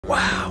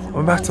Wow, I'm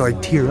about to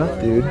like tear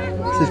up, dude.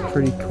 This is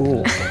pretty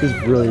cool. This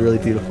is really, really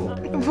beautiful.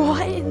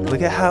 What?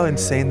 Look at how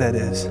insane that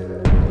is.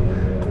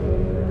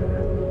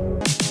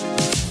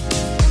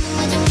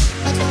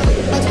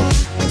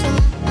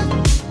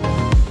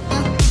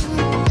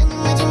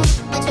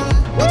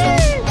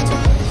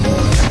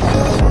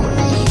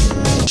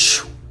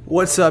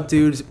 What's up,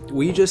 dudes?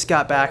 We just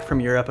got back from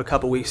Europe a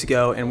couple weeks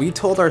ago, and we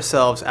told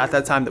ourselves at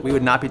that time that we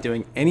would not be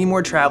doing any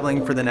more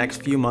traveling for the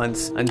next few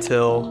months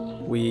until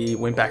we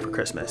went back for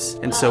Christmas.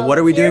 And so what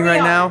are we doing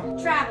right now?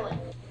 Traveling.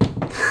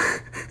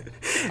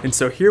 And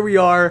so here we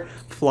are,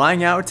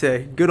 flying out to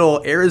good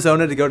old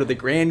Arizona to go to the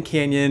Grand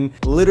Canyon,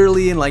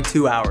 literally in like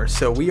 2 hours.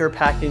 So we are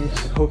packing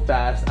so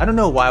fast. I don't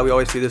know why we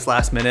always do this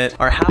last minute.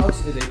 Our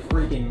house is a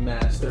freaking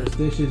mess. There's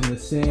dishes in the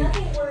sink.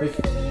 Nothing worse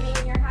than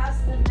leaving your house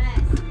a mess.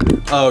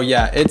 Oh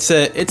yeah, it's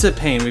a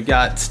pain. We've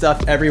got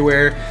stuff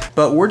everywhere,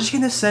 but we're just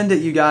gonna send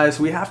it, you guys.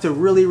 We have to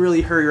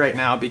really hurry right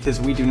now because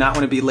we do not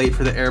want to be late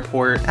for the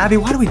airport. Abby,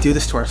 why do we do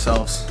this to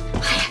ourselves? I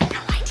have no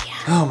idea.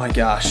 Oh my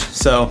gosh.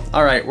 So,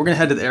 all right, we're gonna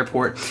head to the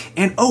airport.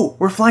 And oh,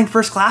 we're flying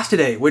first class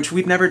today, which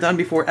we've never done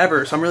before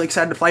ever. So I'm really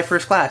excited to fly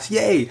first class.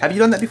 Yay. Have you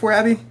done that before,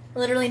 Abby?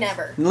 Literally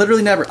never.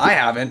 Literally never. I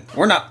haven't.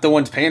 We're not the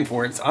ones paying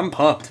for it, so I'm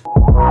pumped.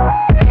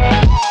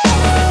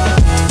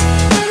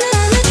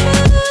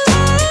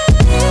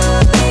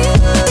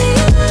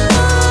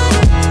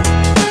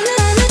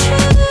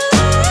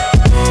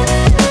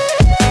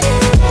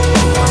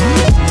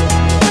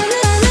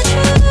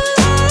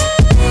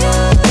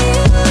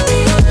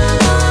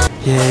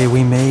 Yay,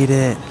 we made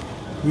it.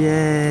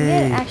 Yay. We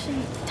had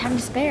actually time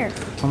to spare.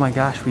 Oh my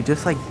gosh, we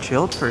just like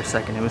chilled for a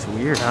second. It was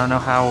weird. I don't know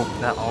how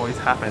that always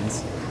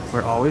happens.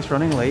 We're always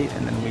running late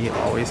and then we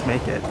always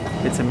make it.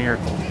 It's a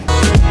miracle.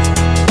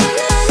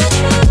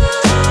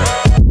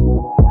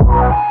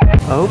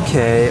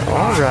 Okay,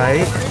 all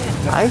right.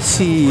 I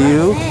see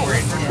you.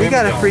 We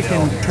got a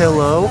freaking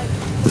pillow.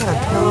 We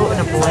got a pillow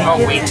and a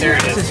blanket. Oh wait, there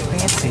it is. This is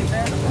fancy.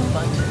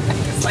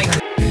 It's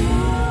like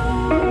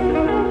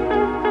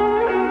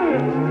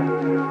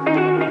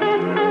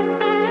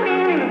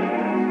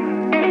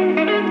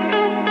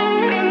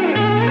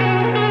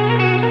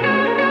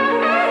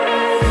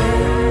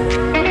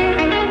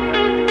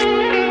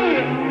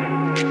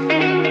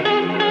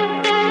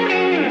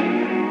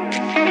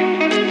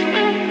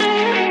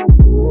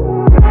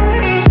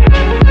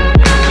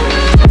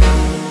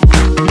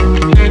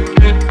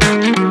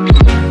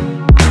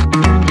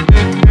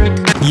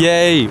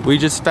Yay, we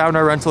just found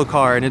our rental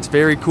car and it's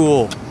very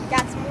cool.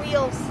 Got some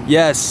wheels.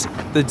 Yes,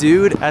 the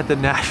dude at the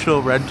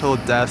National Rental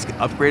Desk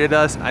upgraded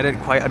us. I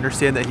didn't quite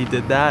understand that he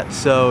did that.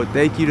 So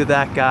thank you to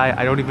that guy.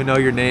 I don't even know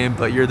your name,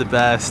 but you're the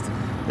best.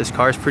 This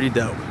car is pretty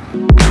dope.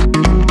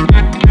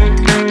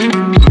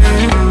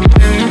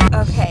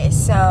 Okay,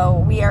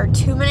 so we are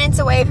 2 minutes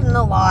away from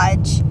the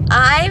lodge.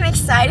 I'm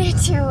excited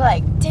to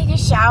like take a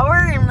shower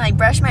and like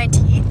brush my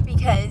teeth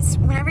because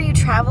whenever you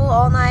travel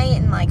all night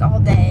and like all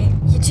day,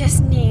 you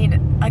just need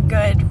a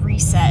good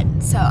reset.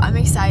 So I'm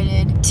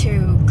excited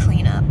to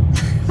clean up.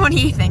 What do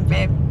you think,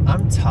 babe?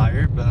 I'm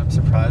tired, but I'm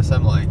surprised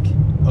I'm like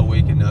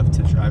awake enough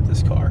to drive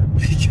this car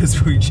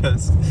because we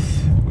just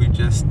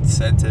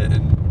sent it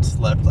and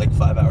slept like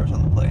 5 hours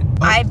on the plane.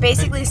 Oh, I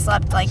basically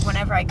slept like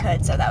whenever I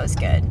could, so that was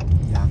good.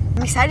 Yeah.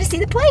 I'm excited to see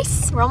the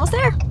place. We're almost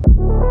there.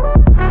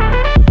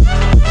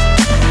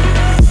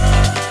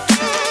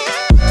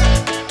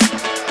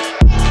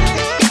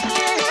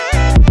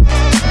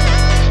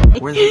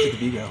 Where's the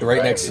bee go?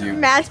 right next to you.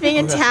 Matt's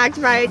being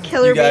attacked by a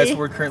killer You guys, bee.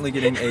 we're currently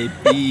getting a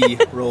bee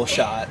roll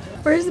shot.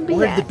 Where's the bee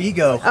Where at? did the bee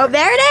go? Oh,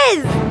 there it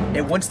is!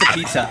 It wants the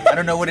pizza. I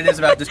don't know what it is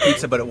about this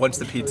pizza, but it wants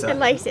the It pizza.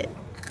 likes it.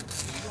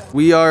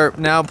 We are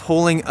now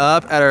pulling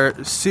up at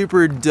our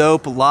super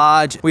dope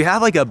lodge. We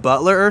have like a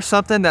butler or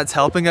something that's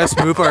helping us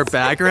move our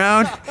bag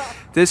around.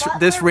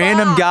 This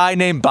random guy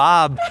named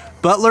Bob.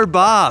 Butler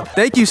Bob.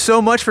 Thank you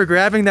so much for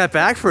grabbing that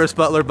bag for us,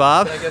 Butler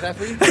Bob. Can I get that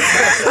for you?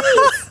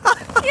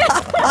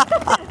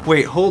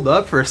 Wait, hold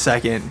up for a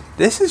second.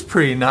 This is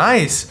pretty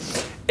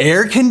nice.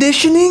 Air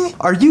conditioning?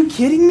 Are you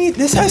kidding me?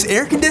 This has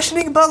air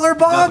conditioning, Butler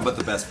Bob? Nothing but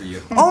the best for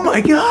you. Oh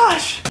my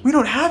gosh. We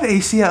don't have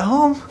AC at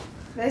home.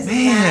 This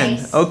Man,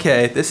 is nice.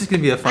 okay, this is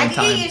gonna be a fun I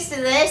time. get used to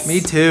this. Me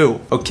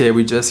too. Okay,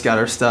 we just got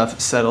our stuff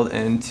settled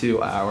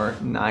into our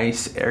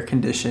nice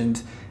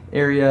air-conditioned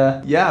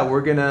area. Yeah,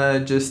 we're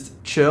gonna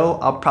just chill.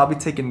 I'll probably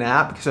take a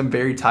nap because I'm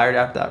very tired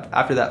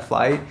after that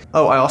flight.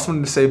 Oh, I also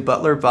wanted to say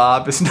Butler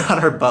Bob is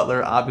not our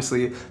butler,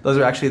 obviously. Those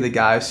are actually the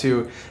guys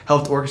who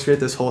helped orchestrate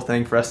this whole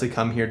thing for us to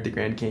come here to the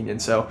Grand Canyon.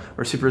 So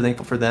we're super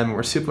thankful for them and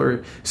we're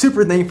super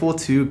thankful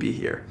to be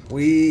here.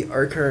 We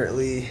are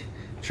currently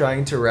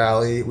trying to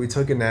rally. We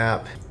took a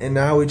nap and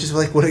now we just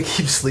like want to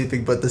keep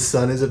sleeping, but the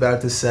sun is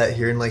about to set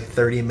here in like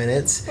 30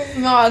 minutes.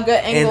 Not a good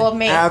angle of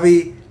me.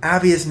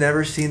 Abby has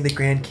never seen the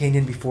Grand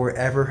Canyon before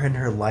ever in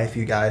her life,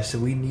 you guys. So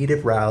we need to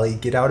rally,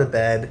 get out of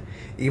bed.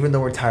 Even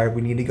though we're tired,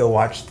 we need to go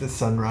watch the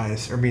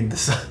sunrise. We need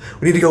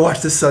to go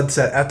watch the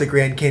sunset at the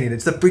Grand Canyon.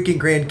 It's the freaking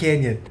Grand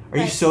Canyon. Are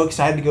you so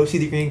excited to go see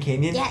the Grand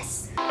Canyon?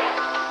 Yes.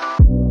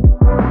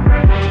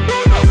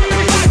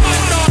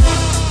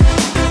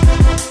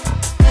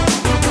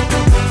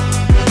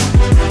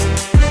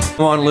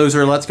 Come on,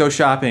 loser, let's go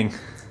shopping.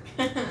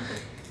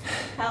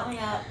 Help me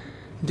out.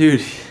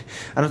 Dude,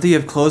 I don't think you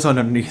have clothes on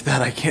underneath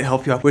that. I can't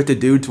help you out with the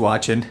dudes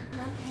watching.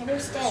 I better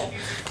stay.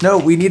 No,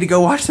 we need to go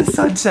watch the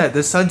sunset.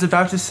 The sun's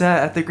about to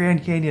set at the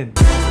Grand Canyon.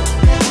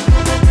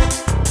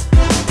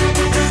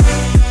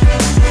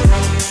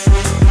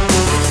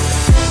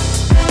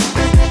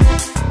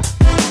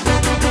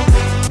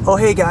 Oh,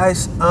 hey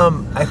guys.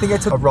 I think I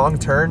took a wrong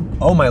turn.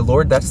 Oh my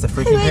lord, that's the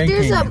freaking Grand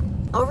There's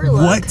Canyon. a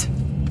overlook. What?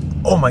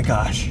 Oh my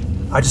gosh.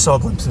 I just saw a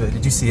glimpse of it.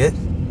 Did you see it?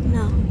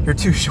 No. You're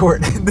too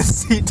short in the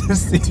seat to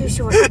see. Too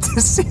short. To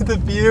see the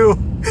view.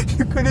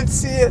 You couldn't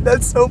see it.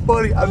 That's so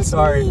funny. I'm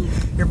sorry.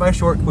 You're my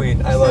short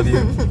queen. I love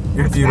you.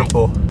 You're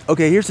beautiful.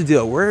 Okay, here's the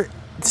deal. We're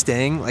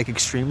staying like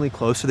extremely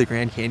close to the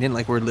Grand Canyon.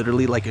 Like we're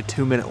literally like a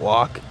 2-minute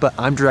walk, but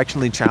I'm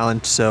directionally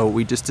challenged, so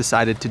we just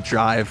decided to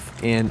drive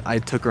and I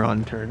took her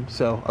on turn.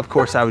 So of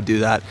course I would do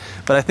that.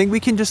 But I think we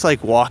can just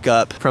like walk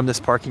up from this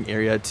parking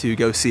area to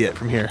go see it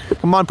from here.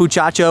 Come on,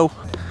 Puchacho.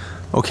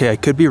 Okay, I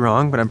could be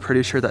wrong, but I'm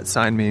pretty sure that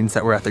sign means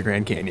that we're at the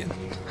Grand Canyon. I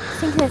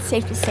think that's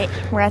safe to say.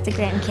 We're at the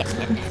Grand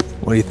Canyon.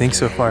 What do you think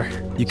so far?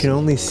 You can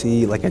only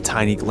see like a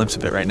tiny glimpse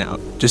of it right now.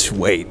 Just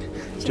wait.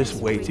 Just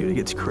wait, dude. It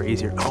gets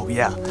crazier. Oh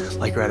yeah,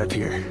 like right up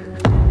here.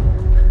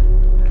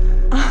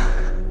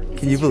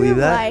 Can you believe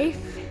that?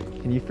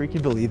 Life? Can you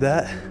freaking believe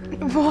that?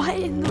 What?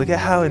 Look at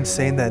how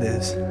insane that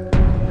is.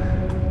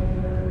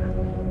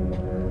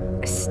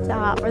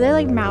 Stop. Are there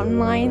like mountain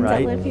lions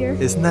Right? that live here?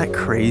 Isn't that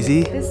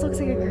crazy? This looks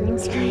like a green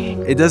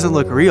screen. It doesn't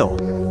look real.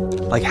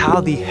 Like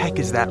how the heck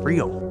is that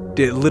real?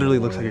 Dude, it literally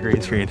looks like a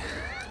green screen,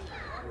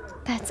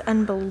 That's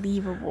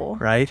unbelievable.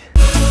 right?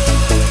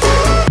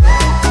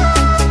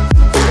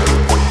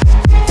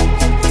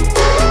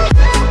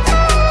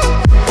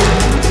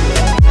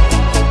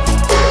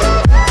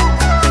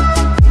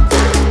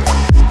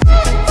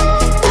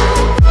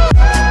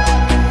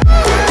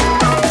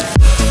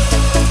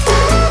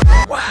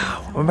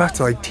 I'm about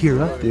to like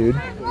tear up, dude.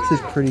 This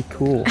is pretty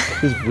cool.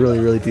 This is really,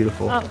 really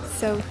beautiful. Oh,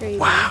 so crazy.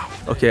 Wow.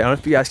 Okay, I don't know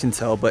if you guys can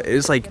tell, but it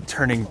is like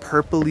turning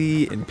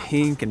purpley and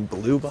pink and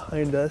blue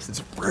behind us.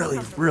 It's really,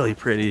 really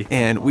pretty.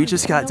 And we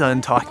just got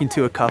done talking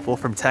to a couple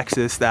from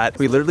Texas that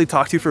we literally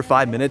talked to for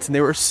 5 minutes, and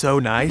they were so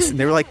nice. And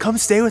they were like, come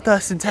stay with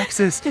us in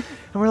Texas. And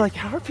we're like,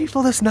 how are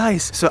people this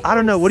nice? So I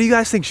don't know, what do you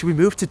guys think? Should we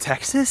move to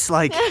Texas?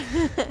 Like,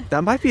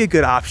 that might be a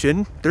good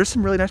option. There's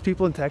some really nice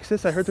people in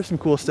Texas. I heard there's some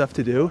cool stuff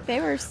to do. They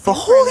were But super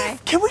holy, nice.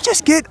 can we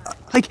just get,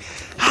 like,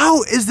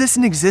 how is this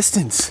in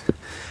existence?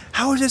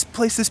 How is this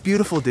place this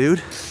beautiful,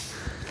 dude?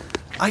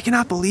 I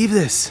cannot believe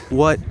this.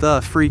 What the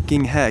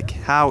freaking heck?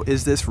 How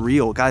is this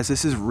real? Guys,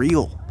 this is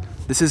real.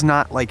 This is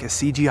not like a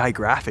CGI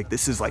graphic.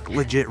 This is like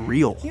legit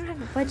real. You don't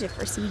have a budget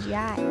for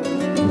CGI.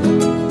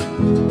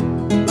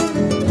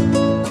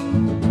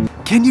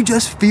 Can you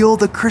just feel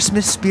the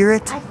Christmas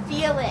spirit? I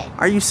feel it.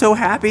 Are you so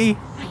happy?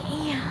 I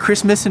am.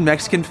 Christmas and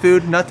Mexican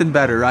food, nothing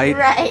better, right?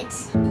 Right.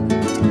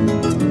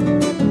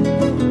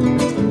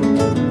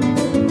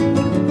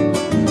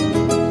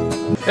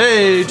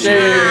 Hey,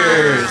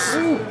 cheers!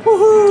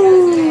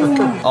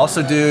 Woohoo!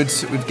 Also,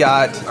 dudes, we've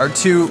got our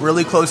 2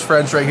 really close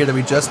friends right here that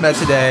we just met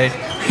today.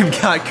 We've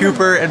got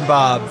Cooper and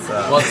Bob. And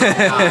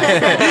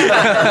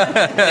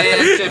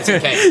chips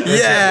and cake.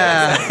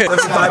 Yeah!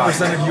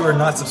 75% of you are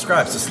not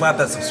subscribed, so slap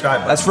that subscribe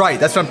button. That's right,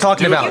 that's what I'm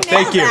talking about.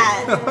 Thank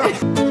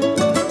you.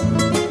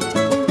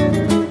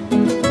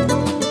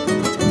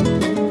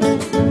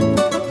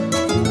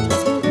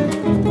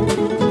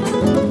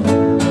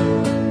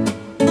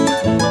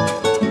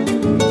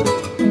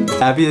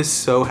 Abby is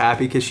so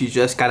happy because she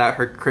just got out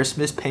her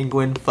Christmas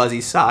penguin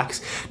fuzzy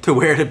socks to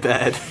wear to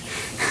bed.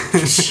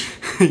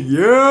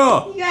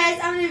 Yeah! You guys,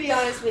 I'm gonna be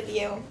honest with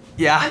you. I'm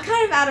Yeah.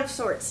 kind of out of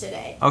sorts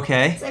today.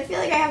 Okay. So I feel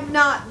like I have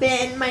not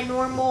been my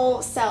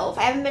normal self.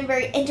 I haven't been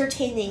very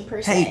entertaining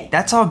per se. Hey,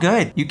 that's all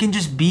good. You can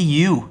just be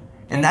you.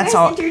 And Are you that's guys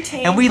all.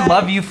 entertained And we by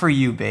love it? you for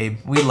you, babe.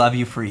 We love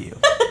you for you.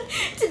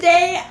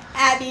 Today,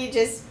 Abby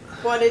just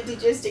wanted to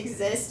just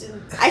exist,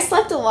 and I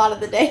slept a lot of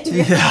the day, to be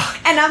Yeah. honest.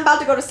 And I'm about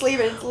to go to sleep,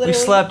 and it's literally. We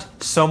slept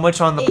so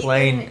much on the 8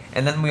 plane, minutes.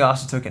 and then we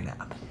also took a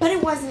nap. But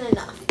it wasn't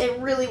enough. It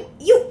really.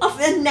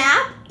 A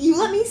nap? You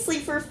let me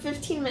sleep for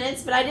 15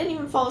 minutes, but I didn't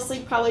even fall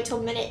asleep probably till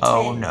minute 10.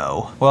 Oh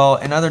no. Well,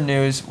 in other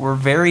news, we're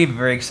very,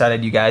 very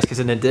excited, you guys, because Because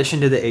in addition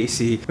to the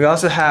AC, we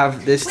also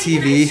have this Wait,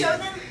 TV. Can I show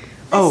them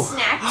the Oh.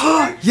 snack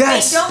tour?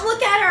 Yes. Wait, don't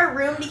look at our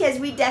room because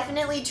we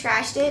definitely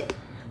trashed it.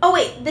 Oh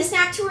wait, the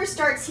snack tour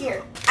starts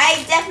here.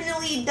 I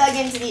definitely dug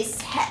into these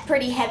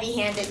pretty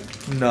heavy-handed.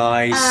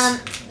 Nice.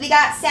 We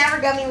got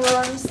sour gummy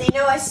worms. They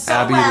know us so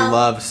Abby well.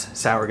 loves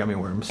sour gummy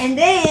worms. And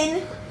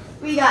then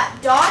we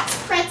got Dot's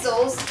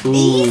pretzels. Ooh.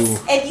 These,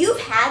 if you've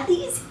had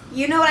these,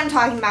 you know what I'm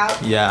talking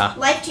about. Yeah.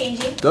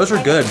 Life-changing. Those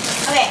are good.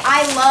 Okay,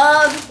 I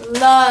love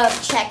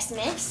Chex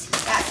Mix.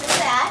 Got some of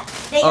that.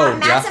 They got Oh,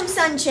 yeah. some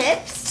Sun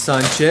Chips,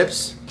 Sun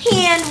chips.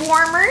 hand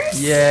warmers,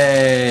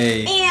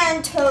 Yay.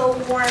 and toe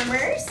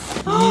warmers.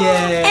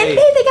 Yay. And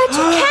babe, they got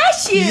you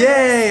cashews.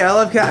 Yay, I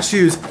love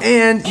cashews.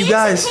 And you And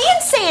guys. some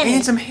hand sanitizer.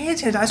 And some hand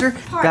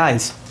sanitizer. Part.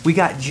 Guys, we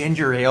got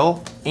ginger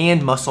ale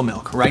and muscle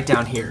milk right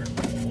down here.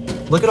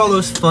 Look at all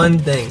those fun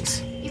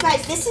things. You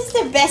guys, this is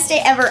the best day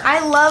ever.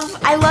 I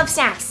love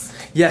snacks.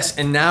 Yes,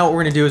 and now what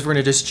we're gonna do is we're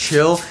gonna just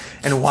chill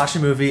and watch a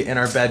movie in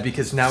our bed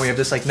because now we have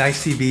this like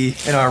nice TV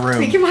in our room.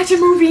 We can watch a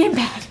movie in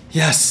bed.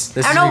 Yes,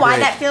 this I is don't know why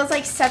great. that feels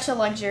like such a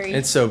luxury.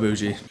 It's so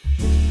bougie.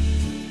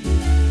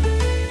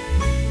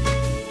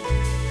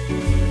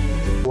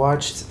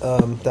 Watched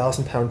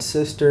 1,000-Pound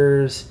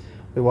Sisters.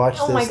 We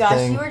watched Oh this my gosh,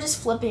 thing. you were just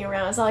flipping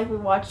around. It's not like we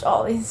watched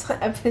all these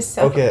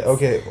episodes.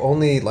 Okay,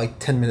 only like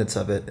 10 minutes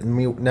of it. And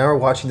now we're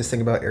watching this thing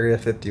about Area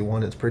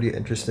 51. It's pretty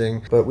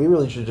interesting. But we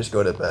really should just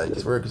go to bed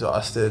because we're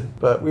exhausted.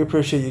 But we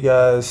appreciate you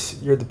guys.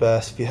 You're the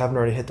best. If you haven't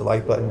already hit the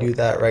like button, do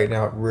that right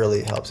now. It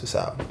really helps us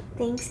out.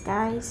 Thanks,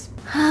 guys.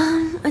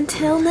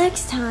 Until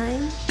next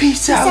time.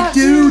 Peace out,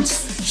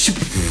 dudes.